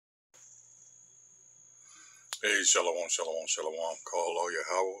Hey, Shalom, Shalom, Shalom. Call all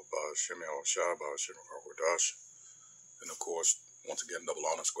Yahweh, Ba'ashem Yahushua, Ba'ashem Yahudash. And of course, once again, double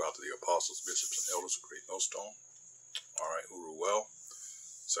honors go out to the apostles, bishops, and elders of Great Millstone. All right, Uru well.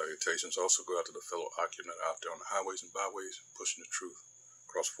 Salutations also go out to the fellow occupant out there on the highways and byways, pushing the truth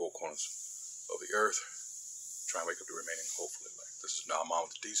across four corners of the earth, trying to wake up the remaining hopefully. This is now I'm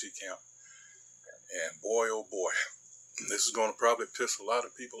with the DC camp. And boy, oh boy, this is going to probably piss a lot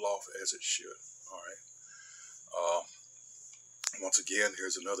of people off, as it should. All right. Once again,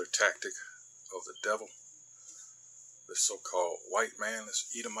 here's another tactic of the devil. This so-called white man, this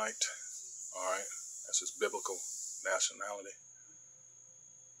Edomite, all right, that's his biblical nationality,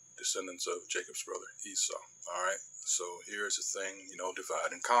 descendants of Jacob's brother Esau, all right. So here's the thing,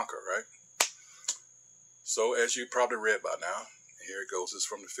 divide and conquer, right? So as you probably read by now, here it goes. This is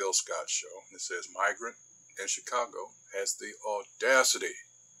from the Phil Scott show. It says, Migrant in Chicago has the audacity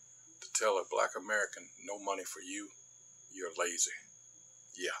to tell a black American, no money for you, you're lazy.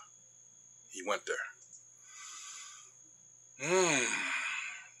 Yeah, he went there.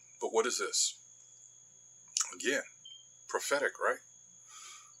 But what is this? Again, prophetic, right?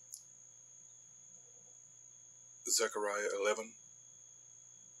 Zechariah 11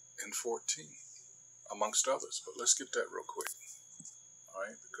 and 14, amongst others. But let's get that real quick, all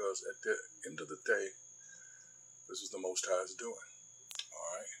right? Because at the end of the day, this is the Most High's doing,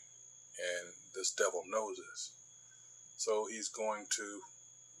 all right? And this devil knows this. So he's going to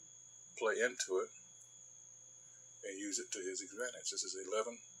play into it and use it to his advantage. This is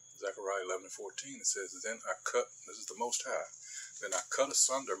Zechariah 11 and 14. It says, Then I cut, this is the Most High, then I cut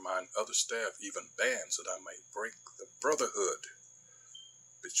asunder mine other staff, even bands, that I may break the brotherhood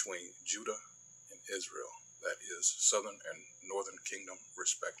between Judah and Israel, that is, southern and northern kingdom,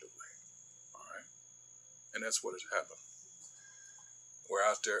 respectively. All right? And that's what has happened. We're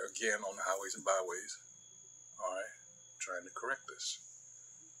out there again on the highways and byways, all right, trying to correct this.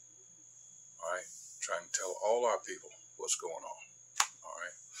 All right? Trying to tell all our people what's going on. All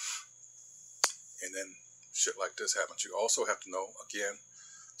right? And then shit like this happens. You also have to know, again,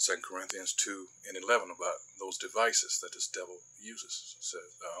 2 Corinthians 2 and 11 about those devices that this devil uses. So,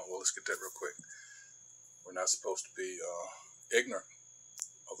 let's get that real quick. We're not supposed to be ignorant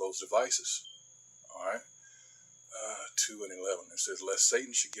of those devices. All right? 2 and 11. It says, Lest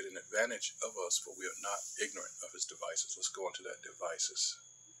Satan should get an advantage of us, for we are not ignorant of his devices. Let's go into that devices.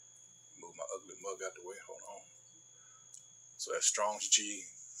 Move my ugly mug out the way. Hold on. So that's Strong's G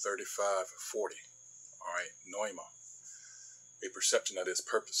 3540. All right. Noima. A perception that is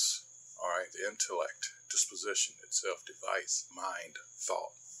purpose. All right. The intellect, disposition, itself, device, mind,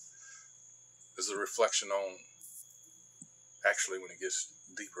 thought. This is a reflection on, actually, when it gets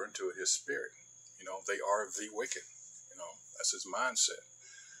deeper into it, his spirit. They are the wicked. That's his mindset.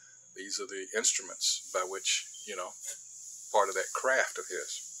 These are the instruments by which, part of that craft of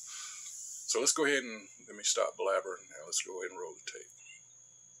his. So let's go ahead and let me stop blabbering. Now let's go ahead and roll the tape.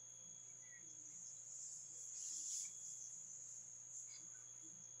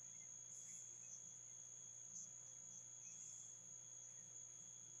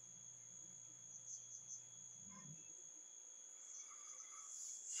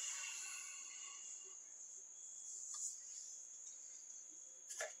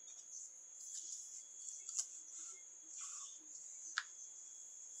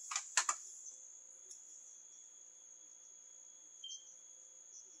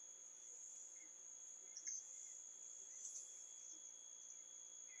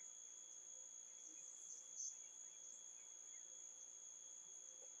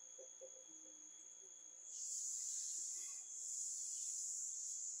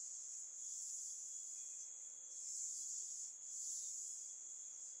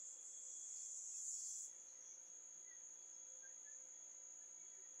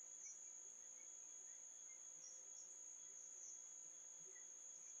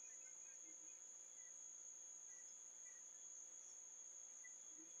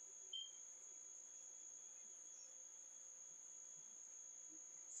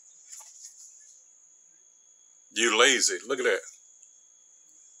 You lazy. Look at that.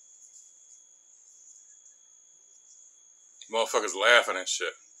 Motherfuckers laughing and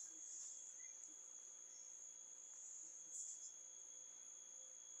shit.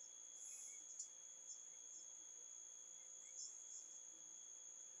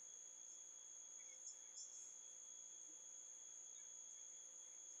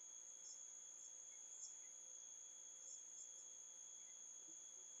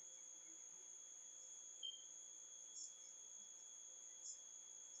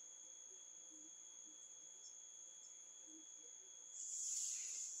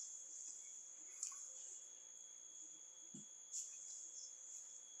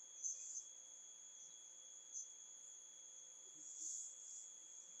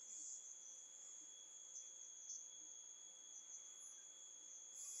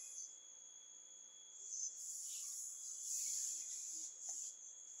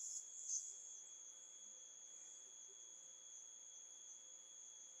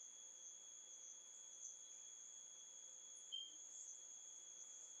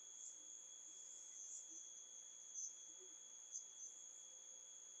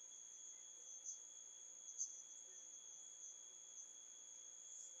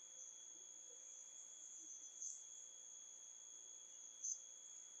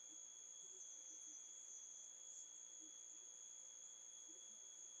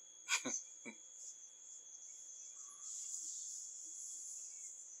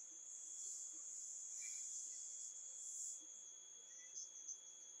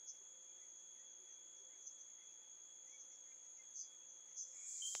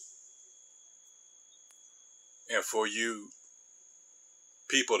 And for you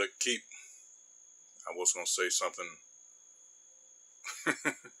people that keep, I was going to say something,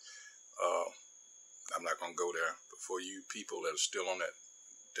 I'm not going to go there, but for you people that are still on that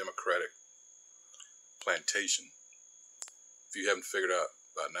Democratic plantation, if you haven't figured out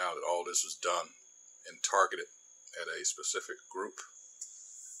by now that all this is done and targeted at a specific group,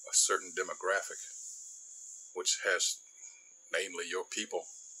 a certain demographic, which has, namely, your people.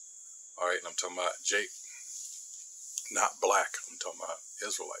 All right, and I'm talking about Jake, not black. I'm talking about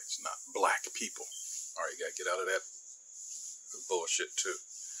Israelites, not black people. All right, you got to get out of that bullshit too.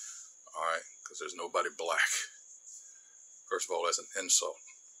 All right, because there's nobody black. First of all, that's an insult.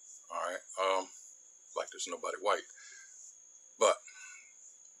 All right, like there's nobody white. But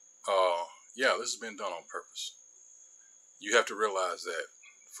yeah, this has been done on purpose. You have to realize that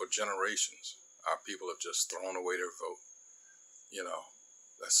for generations, our people have just thrown away their vote. You know,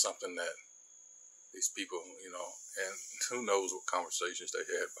 that's something that these people, you know, and who knows what conversations they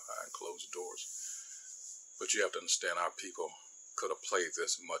had behind closed doors. But you have to understand our people could have played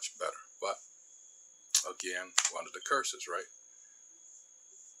this much better. But again, under the curses, right?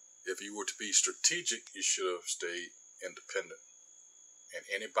 If you were to be strategic, you should have stayed independent. And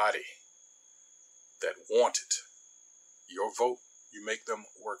anybody that wanted your vote, you make them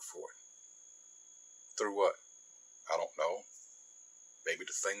work for it. Through what? I don't know. Maybe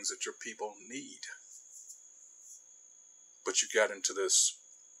the things that your people need. But you got into this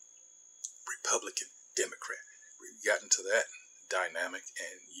Republican, Democrat. You got into that dynamic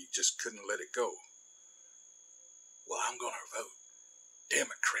and you just couldn't let it go. Well, I'm going to vote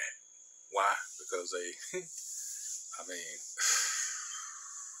Democrat. Why? Because they, I mean,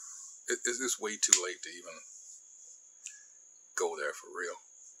 it's way too late to even go there for real.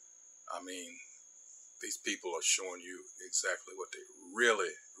 I mean, these people are showing you exactly what they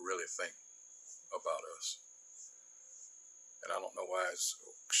really, really think about us. And I don't know why it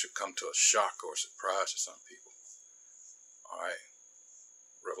should come to a shock or a surprise to some people. All right.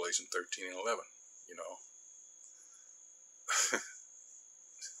 Revelation 13 and 11, you know.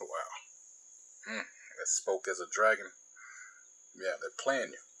 Wow. That spoke as a dragon. Yeah, they're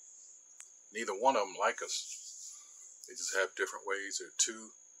playing you. Neither one of them like us. They just have different ways. They're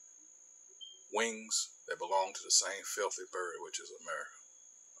two wings that belong to the same filthy bird, which is America.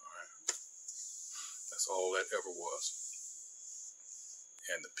 All right. That's all that ever was.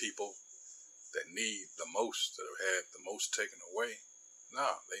 And the people that need the most, that have had the most taken away,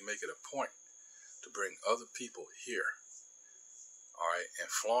 now they make it a point to bring other people here. All right, and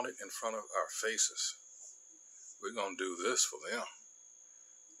flaunt it in front of our faces. We're going to do this for them.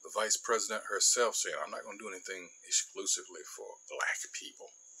 The vice president herself saying, I'm not going to do anything exclusively for black people.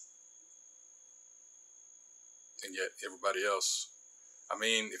 And yet everybody else, I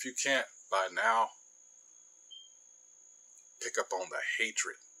mean, if you can't by now pick up on the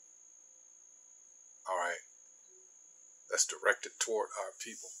hatred, all right, that's directed toward our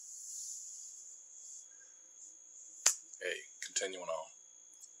people. Hey, continuing on.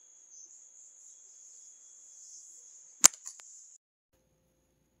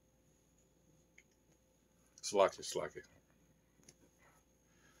 Slack it.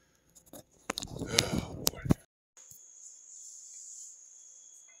 Oh, boy.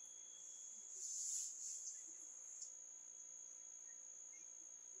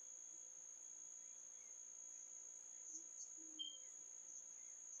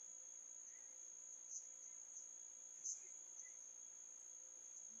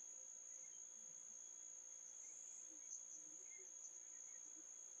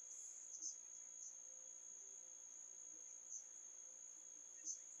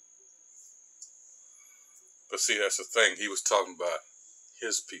 But see, that's the thing. He was talking about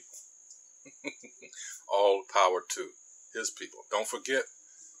his people. All power to his people. Don't forget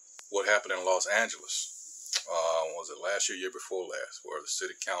what happened in Los Angeles. Was it last year before last, where the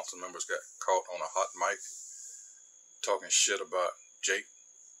city council members got caught on a hot mic talking shit about Jake?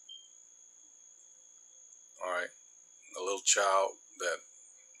 All right, a little child that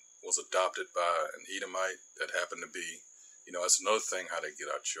was adopted by an Edomite that happened to be, you know, that's another thing how they get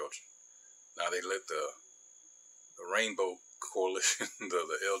our children. Now they let the Rainbow Coalition, the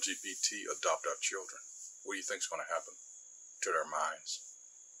LGBT, adopt our children. What do you think is going to happen to their minds?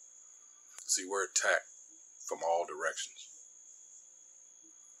 See, we're attacked from all directions.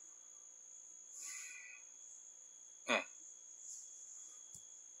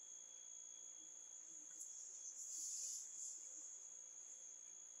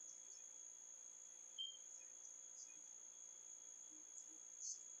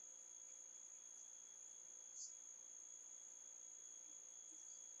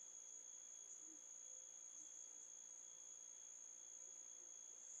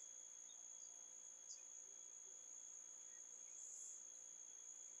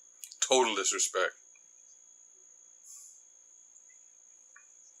 Total disrespect.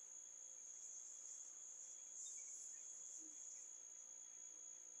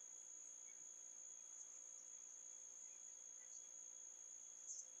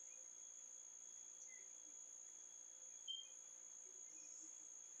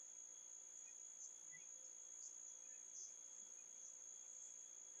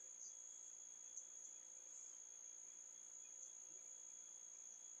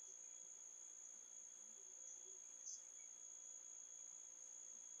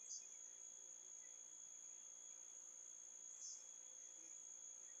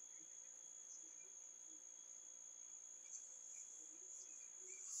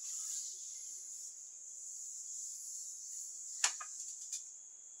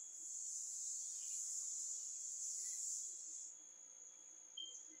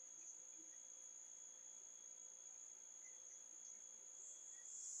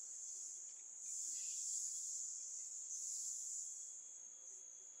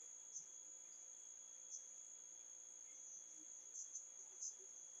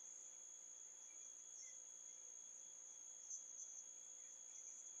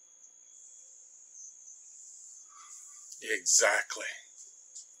 Exactly.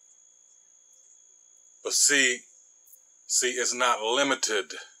 But see, it's not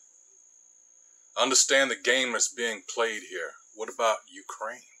limited. Understand the game that's being played here. What about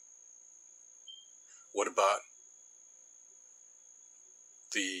Ukraine? What about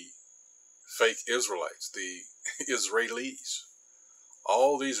the fake Israelites, the Israelis?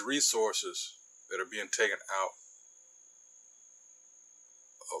 All these resources that are being taken out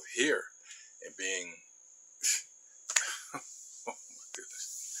of here and being, oh my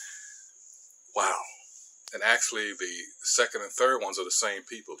goodness, wow. And actually the second and third ones are the same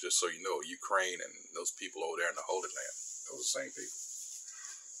people, just so you know, Ukraine and those people over there in the Holy Land. Those are the same people.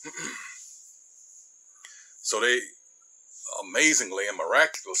 So they amazingly and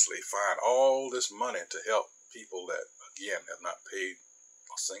miraculously find all this money to help people that, again, have not paid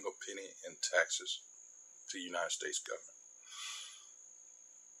a single penny in taxes to the United States government.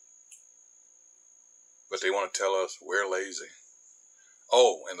 But they want to tell us we're lazy.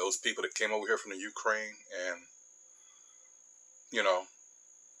 Oh, and those people that came over here from the Ukraine and, you know,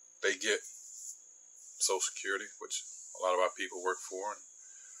 they get Social Security, which a lot of our people work for. And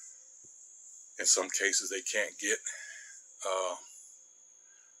in some cases, they can't get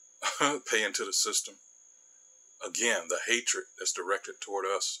pay into the system. Again, the hatred that's directed toward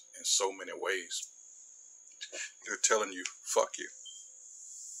us in so many ways. They're telling you, fuck you.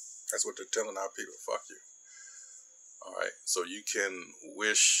 That's what they're telling our people, fuck you. All right, so you can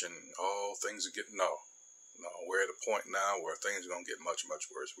wish and all things are getting, no, we're at a point now where things are going to get much, much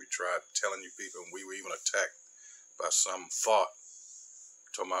worse. We tried telling you people, and we were even attacked by some thought,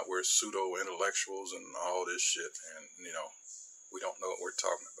 talking about we're pseudo-intellectuals and all this shit, and, you know, we don't know what we're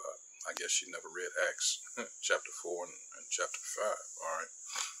talking about. I guess you never read Acts chapter 4 and chapter 5, all right?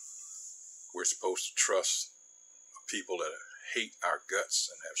 We're supposed to trust people that hate our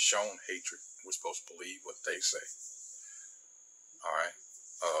guts and have shown hatred. We're supposed to believe what they say. All right,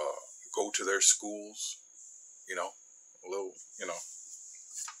 go to their schools, you know, a little, you know.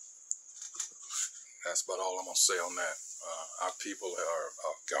 That's about all I'm going to say on that. Our people are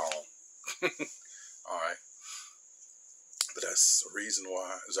gone. All right. But that's the reason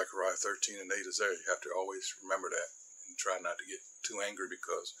why Zechariah 13 and 8 is there. You have to always remember that and try not to get too angry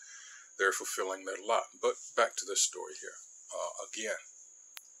because they're fulfilling their lot. But back to this story here. Again,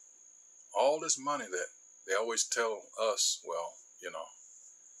 all this money that they always tell us, well, you know,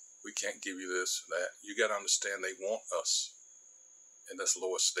 we can't give you this, that. You got to understand they want us in this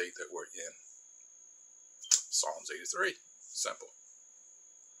lower state that we're in. Psalms 83. Simple.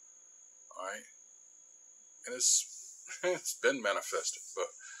 All right. And it's been manifested, but,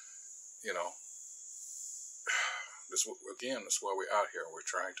 you know, this again, that's why we're out here. We're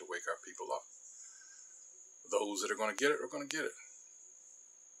trying to wake our people up. Those that are going to get it are going to get it.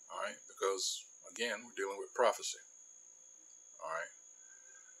 All right. Because, again, we're dealing with prophecy. All right.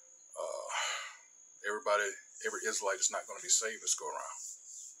 Every Israelite is not going to be saved this go around.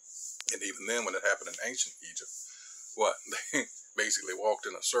 And even then, when it happened in ancient Egypt, what? They basically walked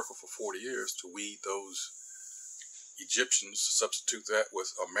in a circle for 40 years to weed those Egyptians, substitute that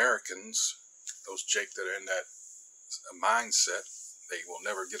with Americans, those Jake that are in that mindset. They will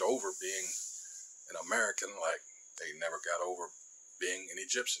never get over being an American like they never got over being an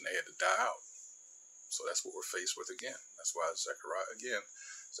Egyptian. They had to die out. So that's what we're faced with again. That's why Zechariah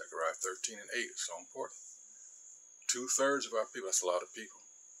 13 and 8 is so important. 2/3 of our people, that's a lot of people,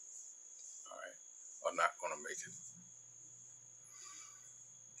 all right, are not going to make it.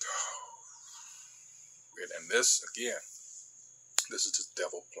 And this, again, this is the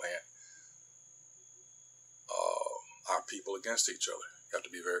devil playing our people against each other. You have to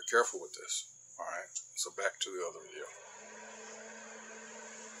be very careful with this. All right. So back to the other video.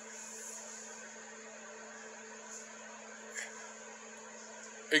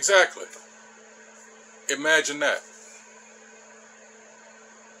 Exactly. Imagine that.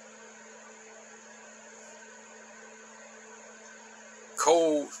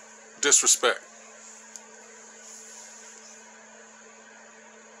 Cold disrespect.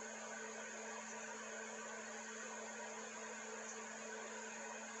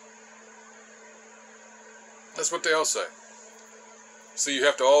 That's what they all say. See, you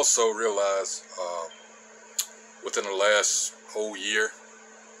have to also realize within the last whole year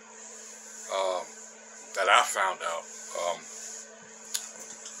that I found out,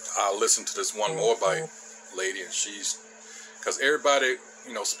 I listened to this one Moabite lady, and she's, because everybody,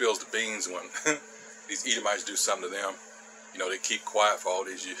 spills the beans when these Edomites do something to them. They keep quiet for all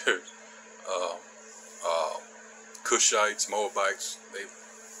these years. Cushites, Moabites, they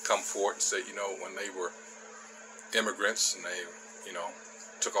come forward and say, when they were immigrants and they,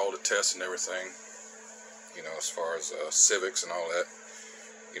 took all the tests and everything, as far as civics and all that,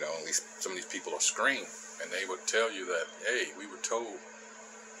 at least some of these people are screamed, and they would tell you that, hey, we were told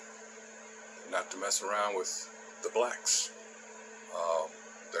not to mess around with the blacks.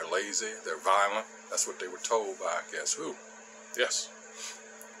 They're lazy, they're violent. That's what they were told by, I guess, who? Yes.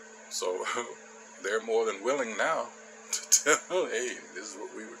 So they're more than willing now to tell, hey, this is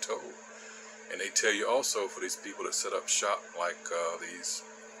what we were told. And they tell you also, for these people that set up shop like these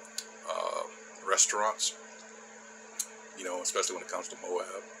restaurants, especially when it comes to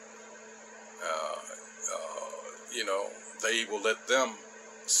Moab, they will let them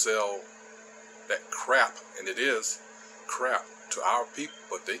sell that crap, and it is crap, to our people,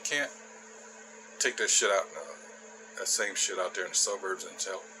 but they can't take that shit out, that same shit out there in the suburbs and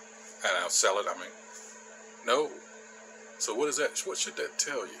sell it. I mean, no. So what is that? What should that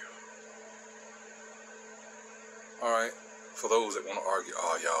tell you? All right, for those that want to argue,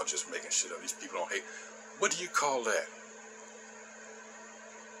 oh, y'all just making shit up, these people don't hate. What do you call that?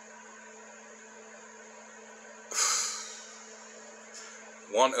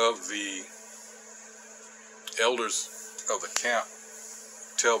 One of the elders of the camp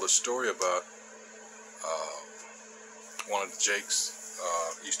tell the story about one of the Jakes,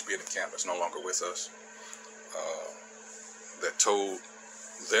 used to be in the camp, that's no longer with us, that told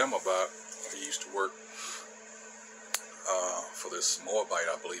them about, he used to work for this Moabite,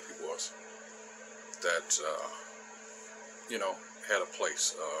 I believe he was, that, had a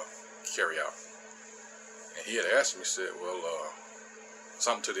place, carry out. And he had asked me, he said, well,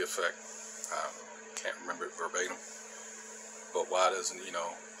 something to the effect, I can't remember it verbatim, but why doesn't, you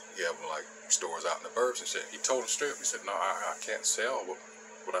have like stores out in the burbs and shit? He told him straight up, he said, no, I can't sell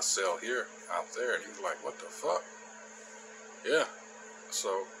what I sell here, out there. And he was like, what the fuck? Yeah.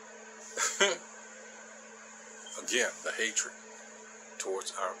 So, again, the hatred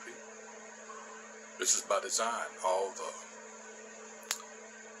towards our people. This is by design. All the,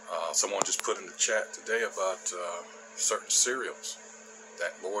 someone just put in the chat today about certain cereals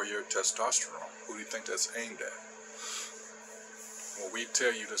that lower your testosterone. Who do you think that's aimed at? Well, we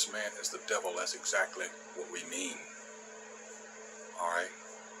tell you this man is the devil. That's exactly what we mean. All right?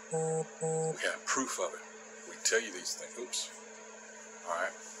 We have proof of it. We tell you these things. Oops. All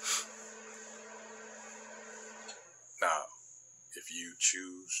right? Now, if you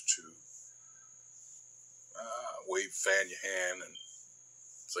choose to fan your hand and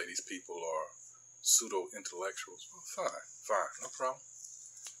say these people are pseudo-intellectuals, well, fine, no problem.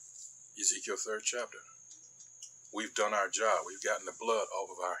 Ezekiel 3rd chapter. We've done our job. We've gotten the blood off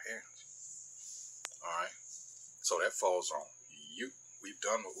of our hands. All right? So that falls on you. We've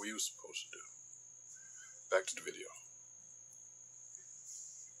done what we were supposed to do. Back to the video.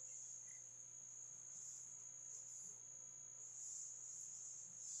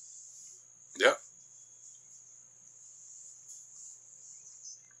 Yep.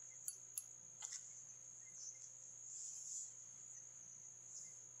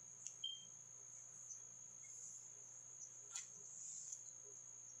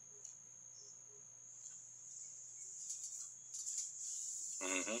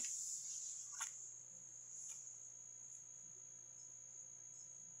 Mm-hmm.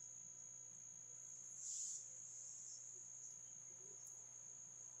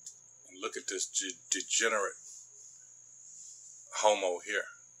 And look at this degenerate homo here.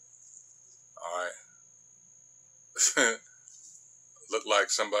 All right. Look like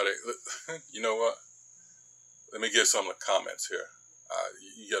somebody, you know what? Let me get some of the comments here.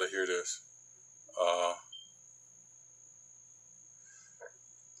 You got to hear this.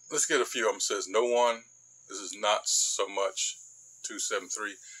 let's get a few of them. Says, no one, this is not so much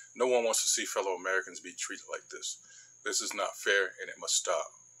 273, no one wants to see fellow Americans be treated like this. This is not fair and it must stop.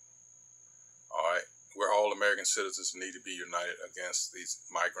 All right. We're all American citizens and need to be united against these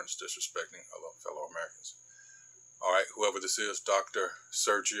migrants disrespecting fellow Americans. All right. Whoever this is, Dr.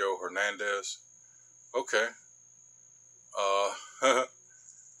 Sergio Hernandez. Okay.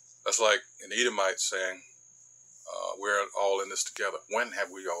 That's like an Edomite saying, we're all in this together. When have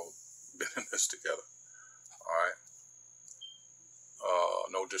we all been in this together? All right.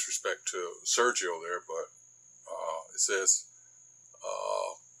 No disrespect to Sergio there, but it says,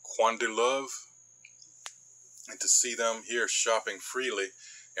 Quande love, and to see them here shopping freely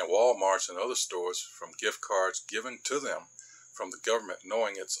in Walmarts and other stores from gift cards given to them from the government,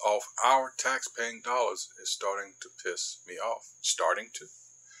 knowing it's off our tax-paying dollars, is starting to piss me off. Starting to.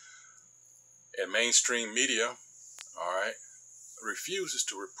 And mainstream media, all right, refuses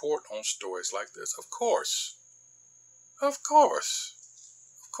to report on stories like this. Of course. Of course.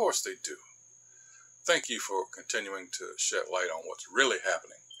 Of course they do. Thank you for continuing to shed light on what's really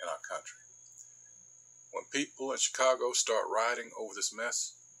happening in our country. When people in Chicago start rioting over this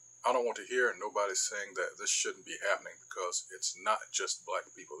mess, I don't want to hear nobody saying that this shouldn't be happening, because it's not just black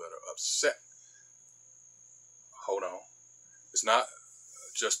people that are upset. Hold on. It's not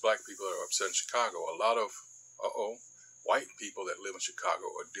just black people that are upset in Chicago. A lot of, white people that live in Chicago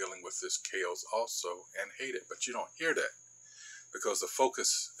are dealing with this chaos also and hate it. But you don't hear that because the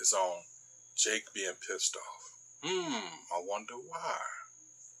focus is on Jake being pissed off. I wonder why.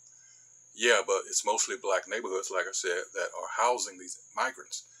 Yeah, but it's mostly black neighborhoods, like I said, that are housing these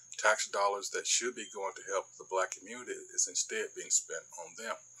migrants. Tax dollars that should be going to help the black community is instead being spent on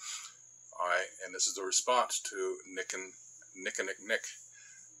them. All right, and this is the response to Nick.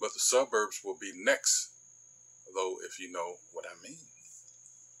 But the suburbs will be next, though, if you know what I mean.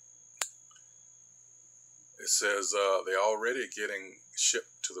 It says they're already getting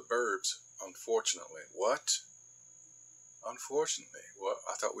shipped to the burbs, unfortunately. What? Unfortunately. Well,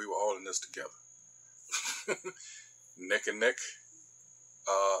 I thought we were all in this together. Nick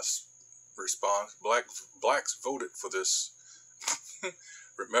responds, blacks voted for this.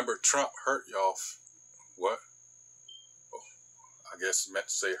 Remember, Trump hurt y'all. What? Oh, I guess meant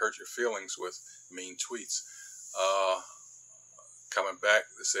to say hurt your feelings with mean tweets. Coming back,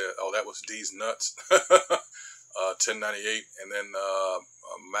 they said, oh, that was D's nuts. 1098, and then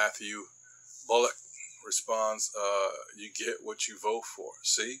Matthew Bullock responds, you get what you vote for.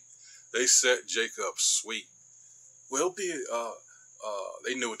 See, they set Jake up sweet. We'll be,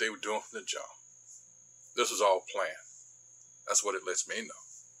 they knew what they were doing from the jump. This was all planned. That's what it lets me know.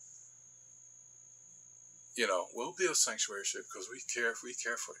 You know, we'll be a sanctuary ship because we care for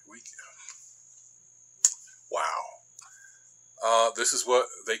it. Wow. This is what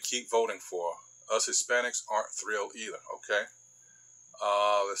they keep voting for. Us Hispanics aren't thrilled either, okay?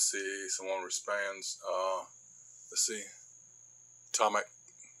 Let's see. Someone responds. Let's see. Atomic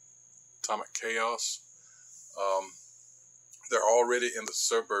Chaos. They're already in the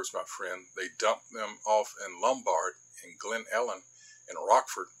suburbs, my friend. They dumped them off in Lombard, in Glen Ellen, in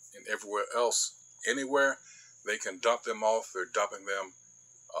Rockford, and everywhere else. Anywhere they can dump them off, they're dumping them.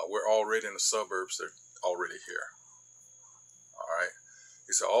 We're already in the suburbs. They're already here. All right.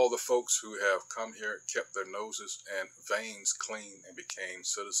 He said, all the folks who have come here kept their noses and veins clean and became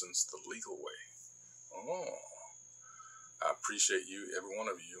citizens the legal way. Oh, I appreciate you, every one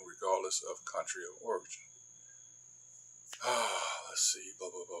of you, regardless of country of origin. Let's see, blah,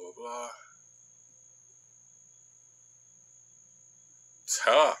 blah, blah, blah, blah.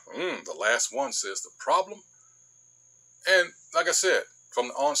 The last one says the problem. And like I said, from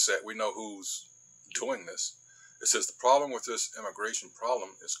the onset, we know who's doing this. It says the problem with this immigration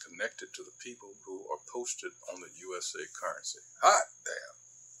problem is connected to the people who are posted on the USA currency. Hot damn.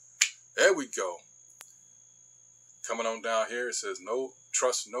 There we go. Coming on down here, it says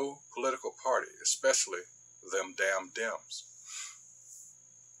trust no political party, especially them damn Dems.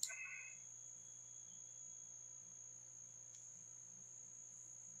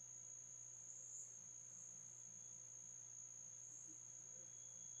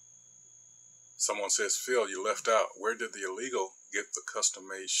 Someone says, Phil, you left out. Where did the illegal get the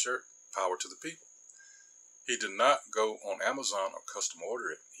custom-made shirt? Power to the people. He did not go on Amazon or custom order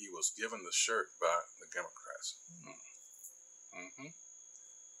it. He was given the shirt by the Democrats.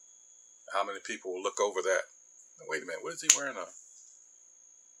 How many people will look over that? Wait a minute, what is he wearing?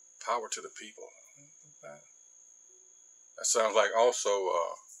 Power to the people. That sounds like also,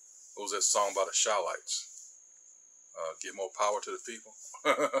 what was that song by the Shylights? Give more power to the people.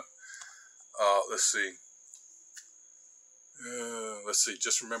 Let's see. Let's see,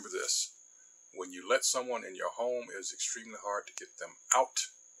 just remember this. When you let someone in your home, it is extremely hard to get them out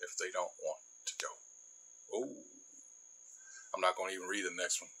if they don't want to go. Oh, I'm not going to even read the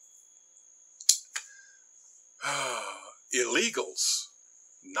next one. Illegals,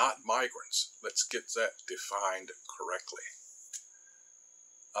 not migrants. Let's get that defined correctly.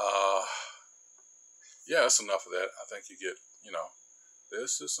 Yeah, that's enough of that. I think you get,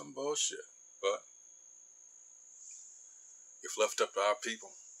 this is some bullshit. But if left up to our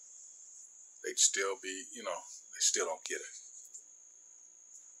people, they'd still be, they still don't get it.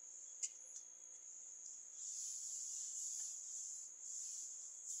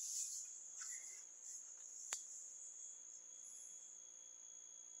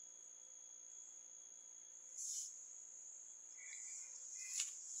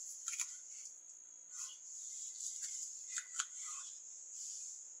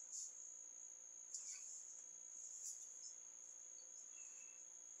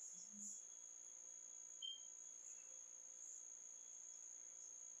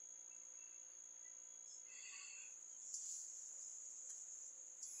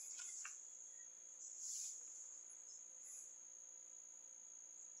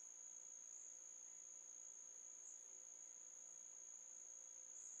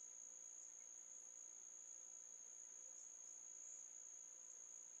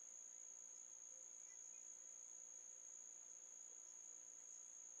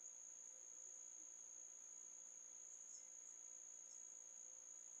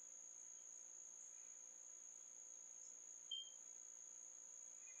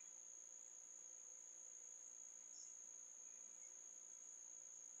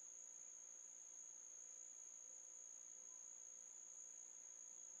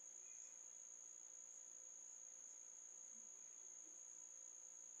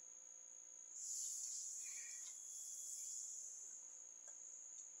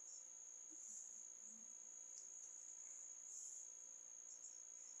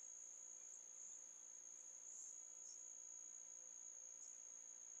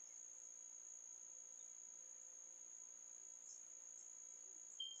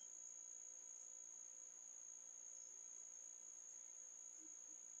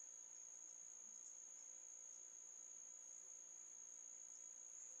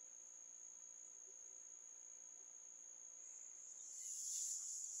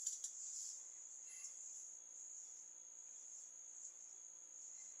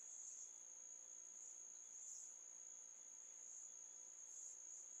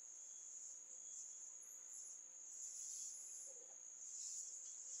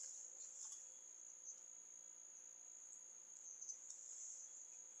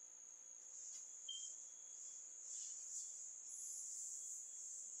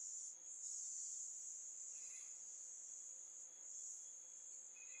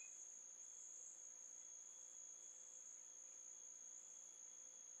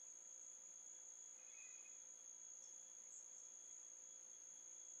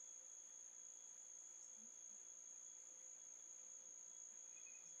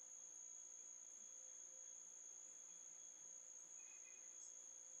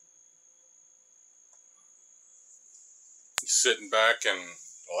 He's sitting back and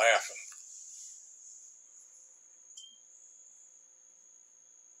laughing.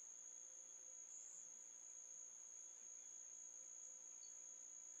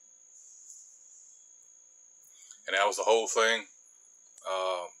 And that was the whole thing.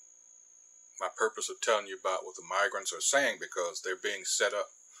 My purpose of telling you about what the migrants are saying, because they're being set up,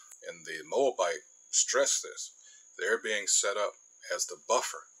 and the Moabite stressed this, they're being set up as the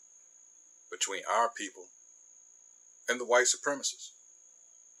buffer between our people and the white supremacists.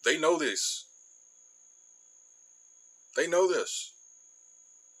 They know this. They know this.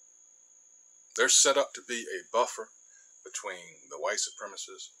 They're set up to be a buffer between the white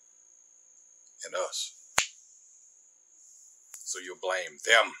supremacists and us. So you'll blame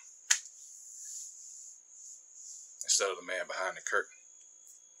them instead of the man behind the curtain.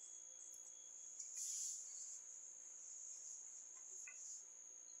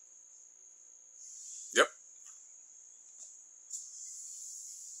 Yep.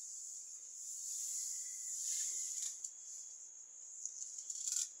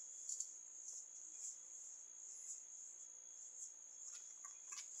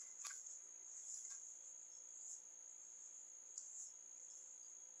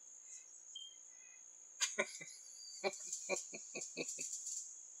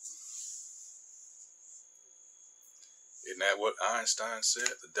 Isn't that what Einstein said?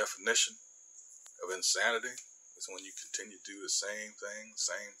 The definition of insanity is when you continue to do the same thing,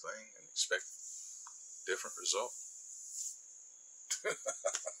 and expect different result.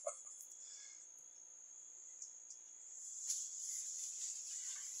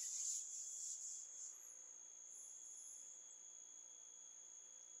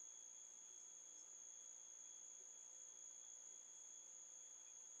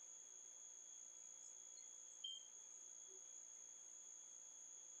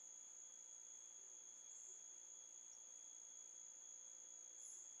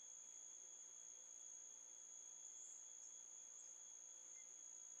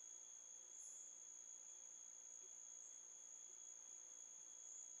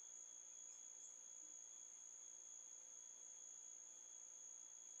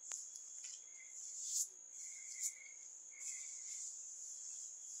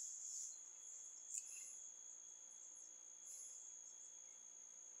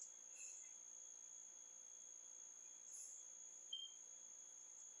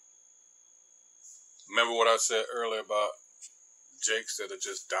 Remember what I said earlier about Jakes that are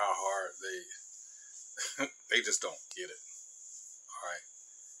just die hard? They just don't get it. All right.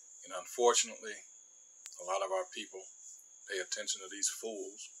 And unfortunately, a lot of our people pay attention to these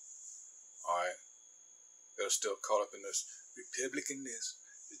fools. All right. They're still caught up in this Republican this,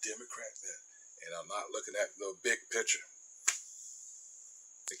 the Democrat that. And I'm not looking at the big picture.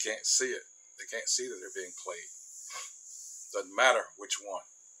 They can't see it. They can't see that they're being played. Doesn't matter which one.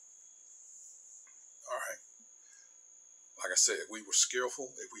 All right. Like I said, if we were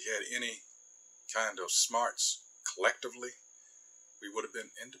skillful, if we had any kind of smarts collectively, we would have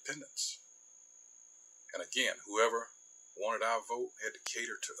been independents. And again, whoever wanted our vote had to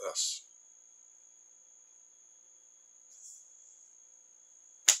cater to us.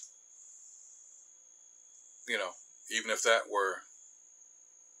 You know, even if that's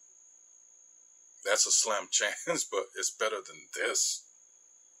a slim chance, but it's better than this.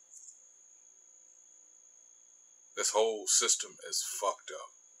 This whole system is fucked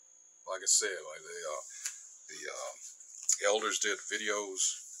up. Like I said, like the elders did videos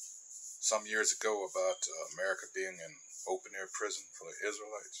some years ago about America being an open air prison for the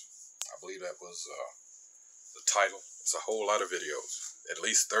Israelites. I believe that was the title. It's a whole lot of videos, at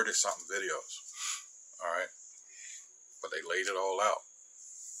least 30 something videos. All right, but they laid it all out.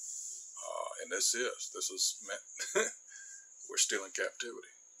 And this is meant. We're still in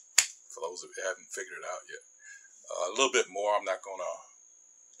captivity. For those of you who haven't figured it out yet, a little bit more. I'm not gonna.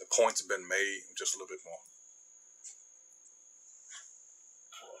 The points have been made. Just a little bit more.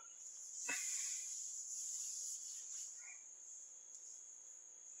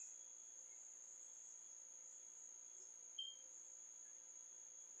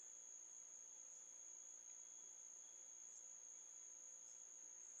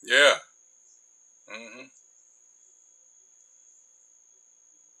 Yeah. Mm-hmm.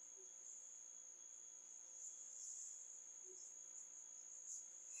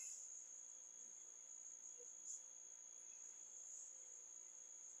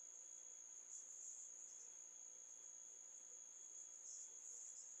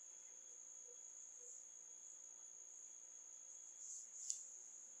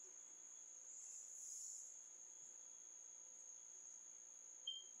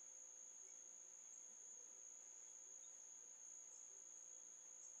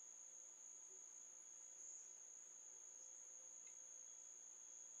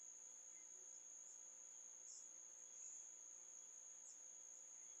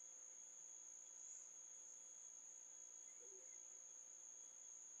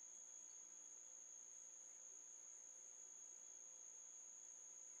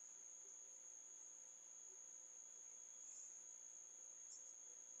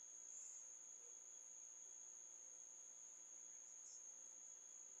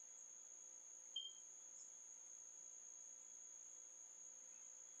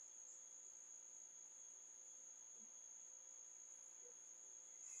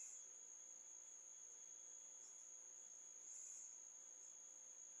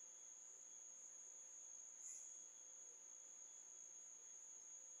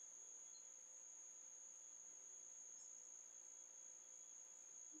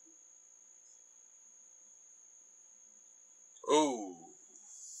 Ooh.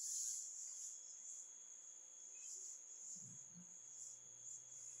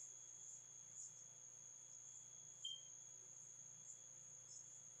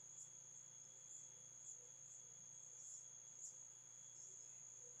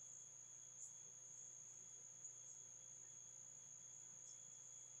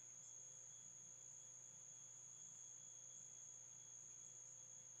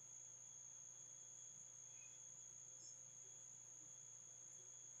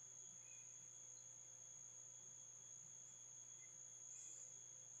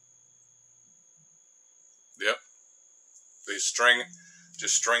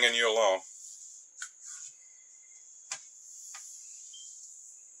 just stringing you along.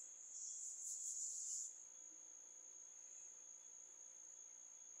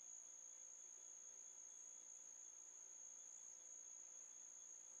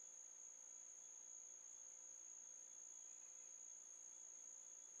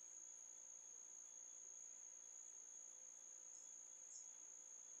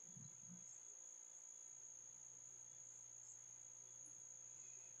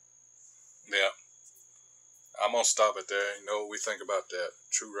 Yeah, I'm going to stop it there. You know, we think about that.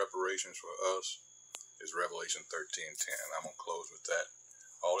 True reparations for us is Revelation 13:10. I'm going to close with that.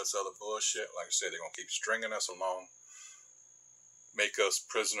 All this other bullshit, like I said, they're going to keep stringing us along, make us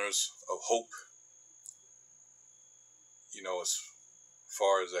prisoners of hope. You know, as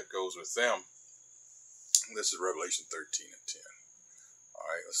far as that goes with them, this is Revelation 13:10. All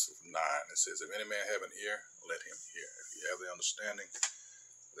right, let's see from 9. It says, if any man have an ear, let him hear. If you have the understanding,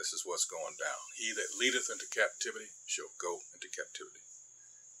 this is what's going down. He that leadeth into captivity shall go into captivity.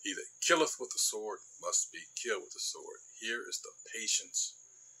 He that killeth with the sword must be killed with the sword. Here is the patience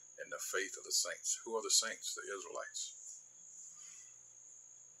and the faith of the saints. Who are the saints? The Israelites.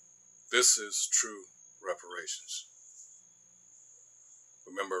 This is true reparations.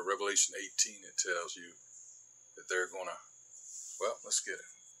 Remember Revelation 18, it tells you that they're going to, well, let's get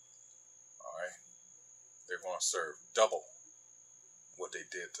it. All right. They're going to serve double what they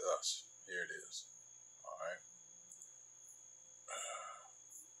did to us. Here it is. All right.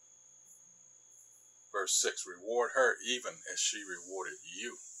 Verse 6, reward her even as she rewarded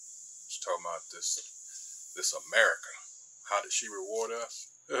you. It's talking about this America. How did she reward us?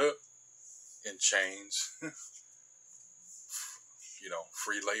 In chains. You know,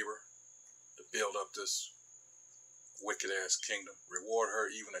 free labor to build up this wicked ass kingdom. Reward her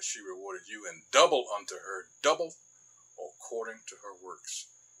even as she rewarded you, and double unto her, double according to her works.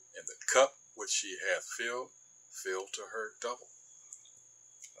 And the cup which she hath filled, fill to her double.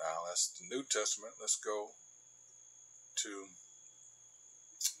 Now that's the New Testament. Let's go to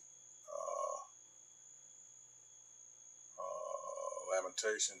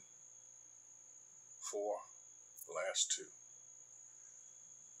Lamentation 4, the last 2.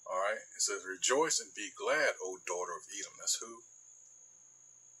 All right, it says, rejoice and be glad, O daughter of Edom. That's who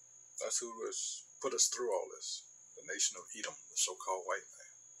has put us through all this. The nation of Edom, the so-called white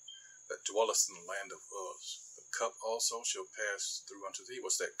man, that dwelleth in the land of Uz. The cup also shall pass through unto thee.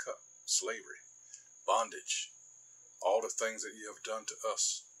 What's that cup? Slavery, bondage, all the things that you have done to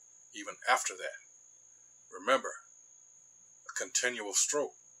us, even after that. Remember, a continual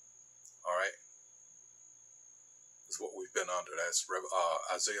stroke, all right, is what we've been under. That's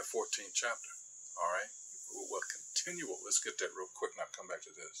Isaiah 14 chapter, all right. What continual, let's get that real quick and I'll come back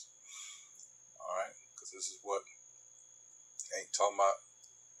to this, all right, because this is what, ain't talking about,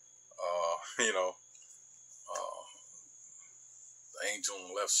 you know, the angel on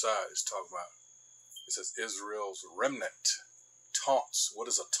the left side is talking about, it says Israel's remnant taunts. What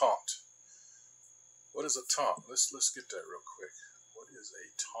is a taunt? What is a taunt? Let's get that real quick. What is a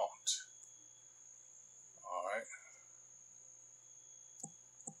taunt? All right.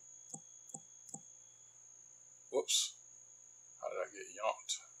 Whoops. How did I get yaunt?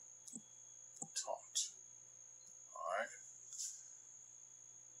 Taunt. All right.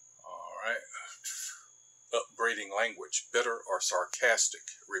 All right. Upbraiding language, bitter or sarcastic,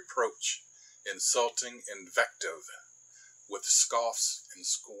 reproach, insulting invective, with scoffs and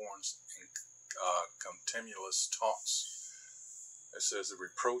scorns and contemptuous taunts. It says a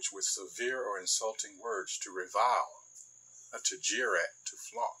reproach with severe or insulting words, to revile, to jeer at, to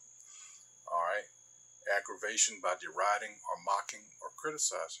flaunt. All right. Aggravation by deriding or mocking or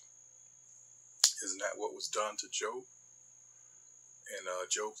criticizing. Isn't that what was done to Job in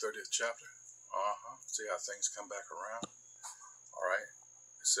Job 30th chapter? See how things come back around? All right.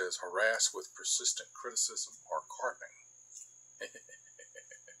 It says harass with persistent criticism or carping.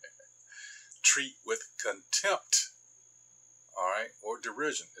 Treat with contempt. All right. Or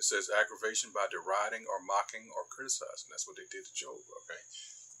derision. It says aggravation by deriding or mocking or criticizing. That's what they did to Job. Okay.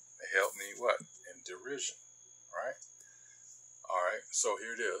 They held me what? In derision. All right. All right. So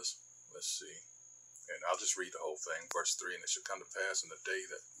here it is. Let's see. And I'll just read the whole thing. Verse 3, and it shall come to pass in the day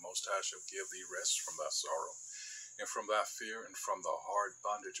that Most High shall give thee rest from thy sorrow, and from thy fear, and from the hard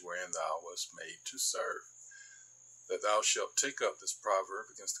bondage wherein thou wast made to serve, that thou shalt take up this proverb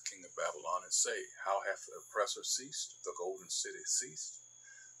against the king of Babylon, and say, how hath the oppressor ceased? The golden city ceased?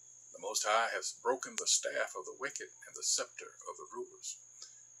 The Most High has broken the staff of the wicked, and the scepter of the rulers.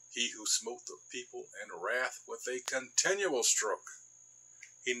 He who smote the people in wrath with a continual stroke.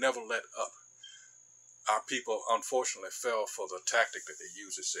 He never let up. our people unfortunately fell for the tactic that they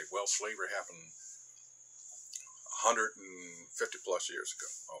used to say, well, slavery happened 150 plus years ago.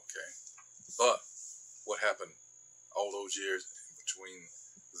 Okay. But what happened all those years between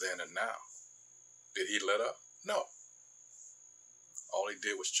then and now? Did he let up? No. All he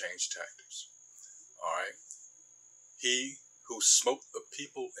did was change tactics. All right. He who smote the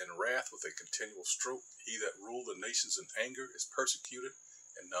people in wrath with a continual stroke, he that ruled the nations in anger is persecuted,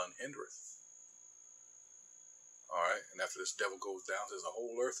 and none hindereth. All right. And after this devil goes down, says the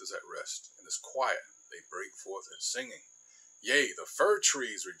whole earth is at rest and is quiet. They break forth in singing. Yea, the fir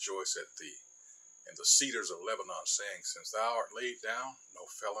trees rejoice at thee, and the cedars of Lebanon, saying, since thou art laid down, no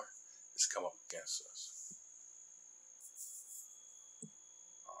feller is come up against us.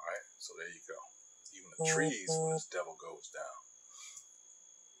 All right, so there you go. Even the trees, when this devil goes down,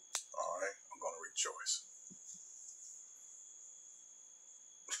 all right, I'm going to rejoice.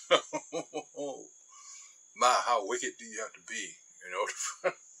 My, how wicked do you have to be in order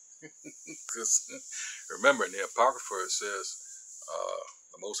for... Because remember, in the Apocrypha it says,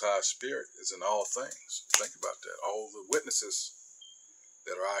 the Most High Spirit is in all things. Think about that. All the witnesses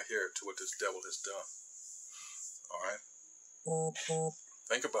that are out here to what this devil has done. All right?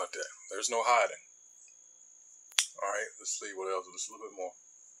 Think about that. There's no hiding. All right, let's see what else. Just a little bit more.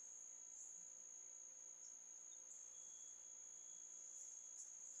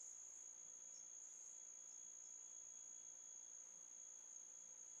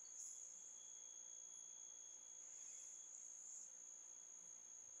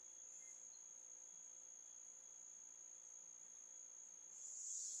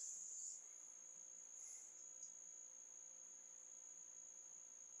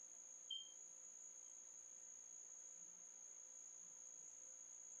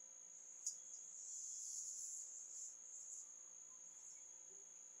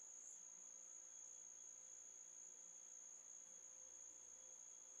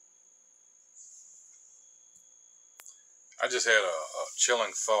 I just had a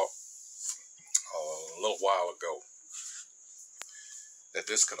chilling thought a little while ago that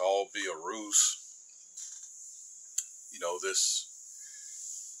this could all be a ruse. You know, this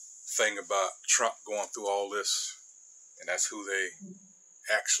thing about Trump going through all this, and that's who they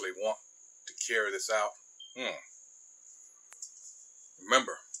actually want to carry this out.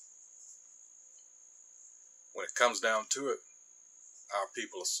 Remember, when it comes down to it, our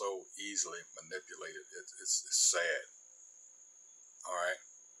people are so easily manipulated. It's sad. All right.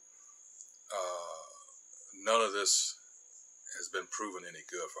 None of this has been proven any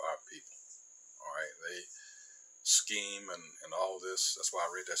good for our people. All right. They scheme and all this. That's why I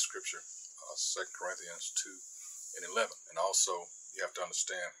read that scripture, 2 Corinthians 2 and 11. And also, you have to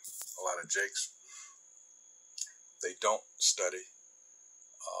understand, a lot of jakes, they don't study.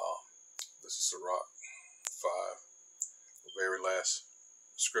 This is Sirach 5, the very last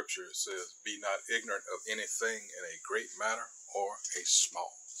scripture. It says, be not ignorant of anything in a great matter or a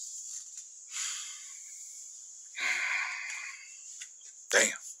small.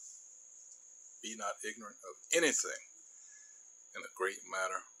 Damn. Be not ignorant of anything in a great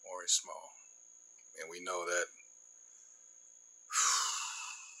matter or a small. And we know that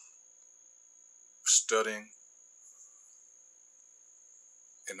studying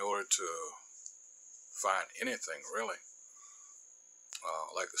in order to find anything, really.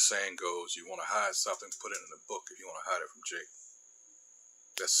 Like the saying goes, you want to hide something, put it in a book if you want to hide it from Jake.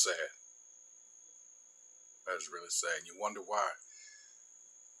 That's sad. That is really sad. And you wonder why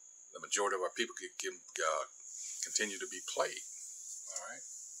the majority of our people continue to be played. All right?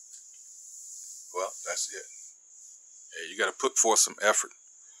 Well, that's it. Yeah, you got to put forth some effort.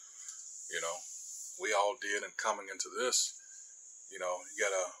 You know, we all did, and coming into this, you know, you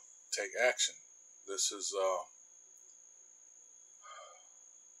got to take action. This is,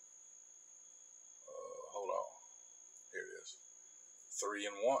 hold on. Here it is. 3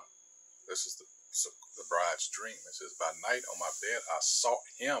 in 1. This is the bride's dream. It says, by night on my bed I sought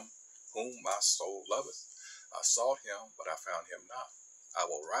him whom my soul loveth. I sought him, but I found him not. I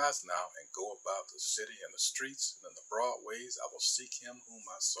will rise now and go about the city and the streets, and in the broad ways I will seek him whom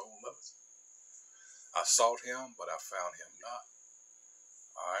my soul loveth. I sought him, but I found him not.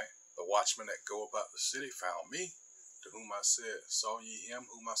 All right. The watchmen that go about the city found me, to whom I said, saw ye him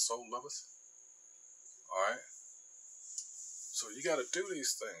whom my soul loveth? All right. So you got to do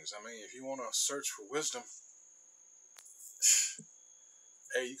these things. I mean, if you want to search for wisdom,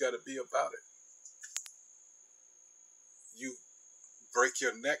 hey, you got to be about it. You break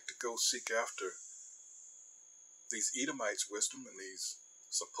your neck to go seek after these Edomites' wisdom and these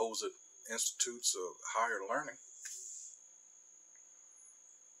supposed institutes of higher learning.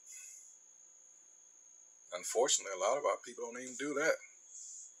 Unfortunately, a lot of our people don't even do that.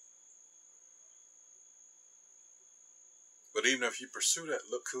 But even if you pursue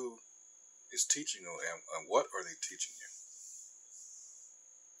that, look who is teaching you, and what are they teaching you?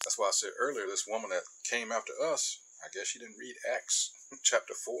 That's why I said earlier, this woman that came after us, I guess she didn't read Acts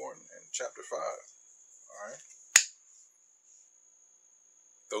chapter 4 and chapter 5. All right.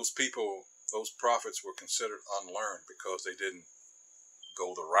 Those people, those prophets were considered unlearned because they didn't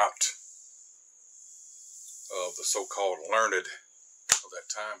go the route of the so-called learned of that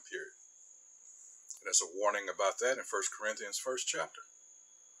time period. And there's a warning about that in 1 Corinthians 1st chapter.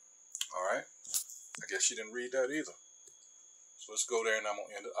 All right. I guess she didn't read that either. So let's go there and I'm going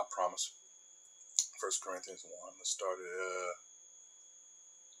to end it, I promise. 1 Corinthians 1. Let's start at,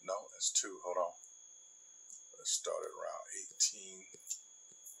 no, that's 2. Hold on. Let's start at around 18.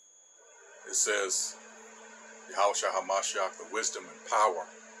 It says, Yahushua HaMashiach, the wisdom and power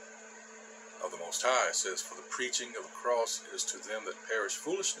of the Most High. It says, for the preaching of the cross is to them that perish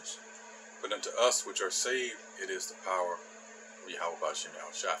foolishness, but unto us which are saved it is the power of Yahweh Shem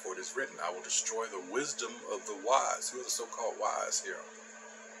Yahushua. For it is written, I will destroy the wisdom of the wise. Who are the so-called wise here?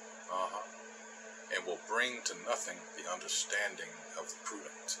 And will bring to nothing the understanding of the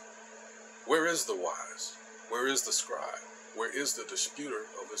prudent. Where is the wise? Where is the scribe? Where is the disputer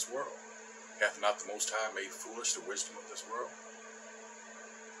of this world? Hath not the Most High made foolish the wisdom of this world?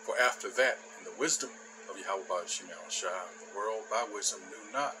 For after that, in the wisdom of Yahweh Shem Yahushua, the world by wisdom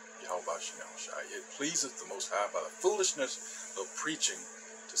knew not Yahweh Shem Yahushua. It pleaseth the Most High by the foolishness of preaching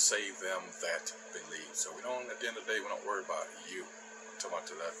to save them that believe. So we don't, at the end of the day, we don't worry about you. I'm talking about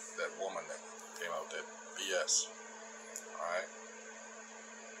to that woman that came out with that BS. Alright?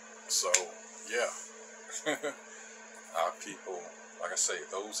 So, yeah. Our people, like I say,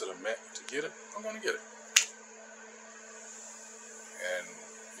 those that are meant to get it, are going to get it. And,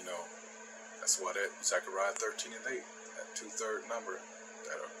 you know, that's why that Zechariah 13 and 8, that 2/3 number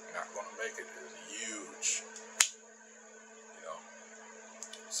that are not going to make it is huge. You know,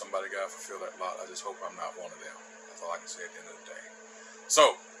 somebody got to fulfill that lot. I just hope I'm not one of them. That's all I can say at the end of the day.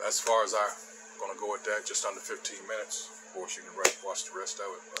 So, as far as I'm going to go with that, just under 15 minutes. Of course, you can watch the rest of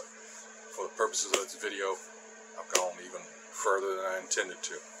it, but for the purposes of this video, I've gone even further than I intended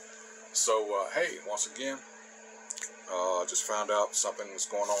to. So, hey, once again, I just found out something was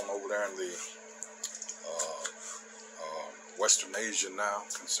going on over there in the Western Asia now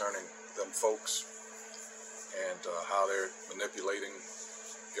concerning them folks and how they're manipulating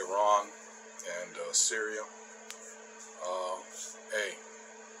Iran and Syria. Hey,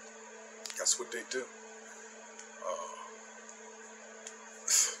 that's what they do.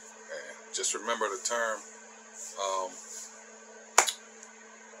 Just remember the term I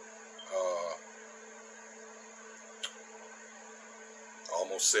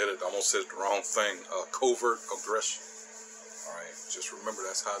almost said the wrong thing. Covert aggression. Alright, just remember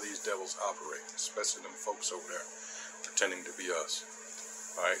that's how these devils operate, especially them folks over there pretending to be us.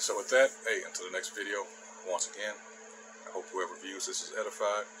 Alright, so with that, hey, until the next video, once again, I hope whoever views this is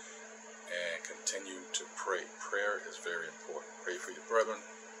edified, and continue to pray. Prayer is very important. Pray for your brethren,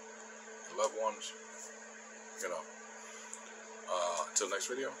 your loved ones, you know. Until next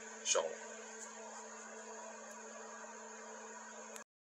video, shalom.